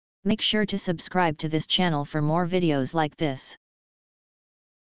Make sure to subscribe to this channel for more videos like this.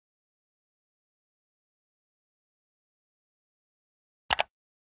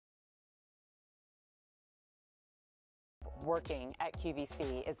 Working at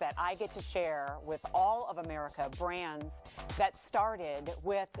QVC is that I get to share with all of America brands that started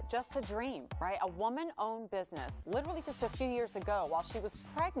with just a dream, right? A woman-owned business, literally just a few years ago while she was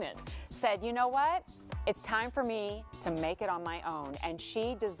pregnant, said, you know what? It's time for me to make it on my own. And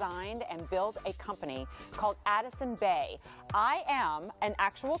she designed and built a company called Addison Bay. I am an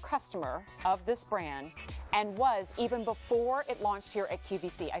actual customer of this brand and was even before it launched here at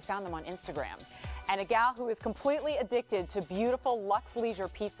QVC. I found them on Instagram. And a gal who is completely addicted to beautiful luxe leisure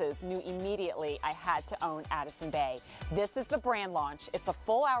pieces knew immediately I had to own Addison Bay. This is the brand launch. It's a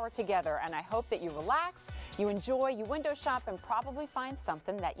full hour together, and I hope that you relax, you enjoy, you window shop, and probably find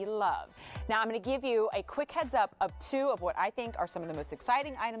something that you love. Now, I'm going to give you a quick heads up of two of what I think are some of the most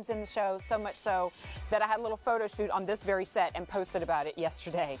exciting items in the show, so much so that I had a little photo shoot on this very set and posted about it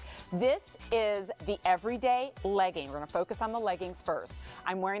yesterday. This is the everyday legging. We're going to focus on the leggings first.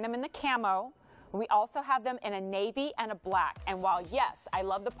 I'm wearing them in the camo. We also have them in a navy and a black. And while, yes, I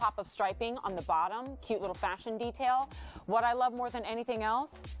love the pop of striping on the bottom, cute little fashion detail, what I love more than anything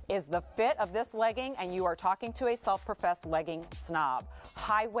else is the fit of this legging, and you are talking to a self-professed legging snob.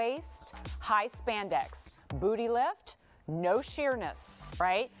 High waist, high spandex, booty lift, no sheerness,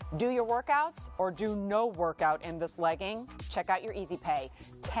 right? Do your workouts or do no workout in this legging. Check out your Easy Pay.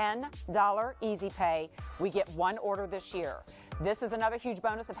 $10 Easy Pay. We get one order this year. This is another huge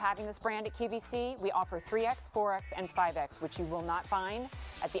bonus of having this brand at QVC. We offer 3X, 4X, and 5X, which you will not find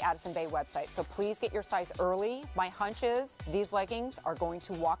at the Addison Bay website. So please get your size early. My hunch is these leggings are going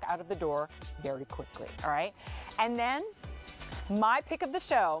to walk out of the door very quickly, all right? And then my pick of the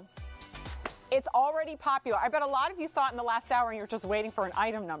show. It's already popular. I bet a lot of you saw it in the last hour and you're just waiting for an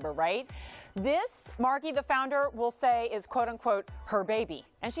item number, right? This, Margie, the founder, will say is quote-unquote her baby.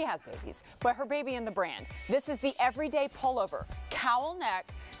 And she has babies, but her baby in the brand. This is the everyday pullover. Cowl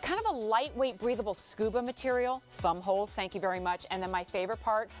neck, kind of a lightweight, breathable scuba material. Thumb holes, thank you very much. And then my favorite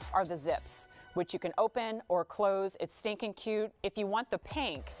part are the zips, which you can open or close. It's stinking cute. If you want the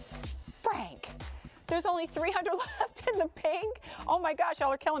pink, Frank. There's only 300 left in the pink. Oh my gosh,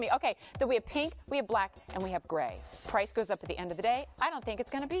 y'all are killing me. Okay, then we have pink, we have black, and we have gray. Price goes up at the end of the day. I don't think it's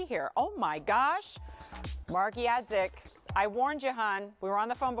gonna be here. Oh my gosh. Margie Adzick, I warned you, hun. We were on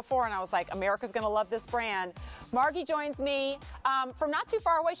the phone before and I was like, America's gonna love this brand. Margie joins me from not too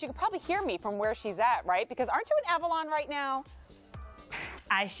far away. She could probably hear me from where she's at, right? Because aren't you in Avalon right now?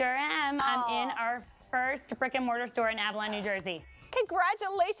 I sure am. Oh. I'm in our first brick and mortar store in Avalon, New Jersey.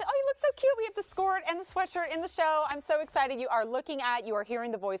 Congratulations. Oh, you look so cute. We have the skirt and the sweatshirt in the show. I'm so excited. You are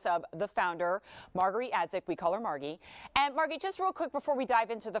hearing the voice of the founder, Marguerite Adzick. We call her Margie. And Margie, just real quick before we dive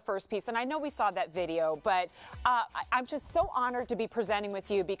into the first piece, and I know we saw that video, but I'm just so honored to be presenting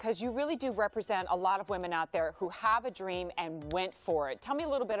with you because you really do represent a lot of women out there who have a dream and went for it. Tell me a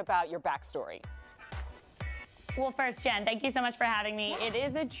little bit about your backstory. Well, first, Jen, thank you so much for having me. It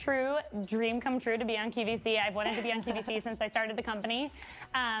is a true dream come true to be on QVC. I've wanted to be on QVC since I started the company.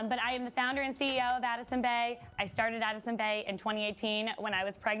 But I am the founder and CEO of Addison Bay. I started Addison Bay in 2018 when I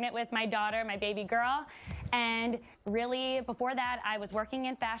was pregnant with my daughter, my baby girl. And really, before that, I was working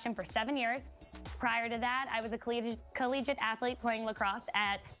in fashion for 7 years. Prior to that, I was a collegiate athlete playing lacrosse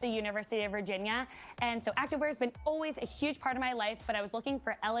at the University of Virginia. And so activewear has been always a huge part of my life, but I was looking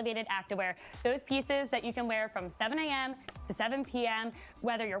for elevated activewear. Those pieces that you can wear from 7 a.m. to 7 p.m.,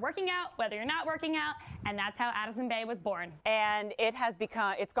 whether you're working out, whether you're not working out, and that's how Addison Bay was born. And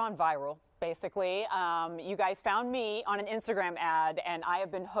it's gone viral. Basically, you guys found me on an Instagram ad, and I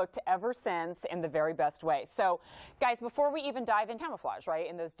have been hooked ever since in the very best way. So, guys, before we even dive into camouflage, right,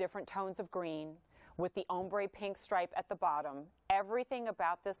 in those different tones of green with the ombre pink stripe at the bottom, everything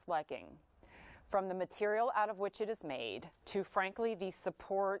about this legging, from the material out of which it is made to, frankly, the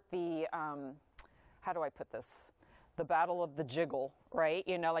support, how do I put this? The battle of the jiggle, right?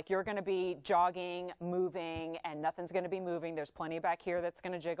 You know, like you're going to be jogging, moving, and nothing's going to be moving. There's plenty back here that's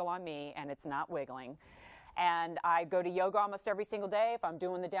going to jiggle on me, and it's not wiggling. And I go to yoga almost every single day. If I'm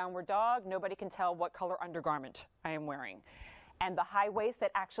doing the downward dog, nobody can tell what color undergarment I am wearing. And the high waist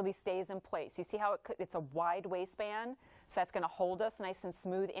that actually stays in place. You see how it's a wide waistband? So that's going to hold us nice and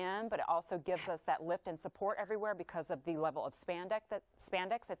smooth in, but it also gives us that lift and support everywhere because of the level of spandex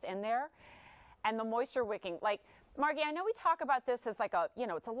that's in there. And the moisture wicking, like, Margie, I know we talk about this as like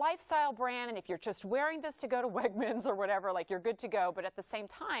it's a lifestyle brand, and if you're just wearing this to go to Wegmans or whatever, like you're good to go. But at the same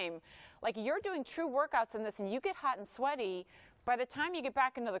time, like you're doing true workouts in this and you get hot and sweaty, by the time you get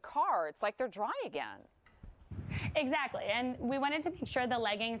back into the car, it's like they're dry again. Exactly, and we wanted to make sure the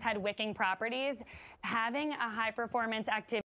leggings had wicking properties. Having a high performance activity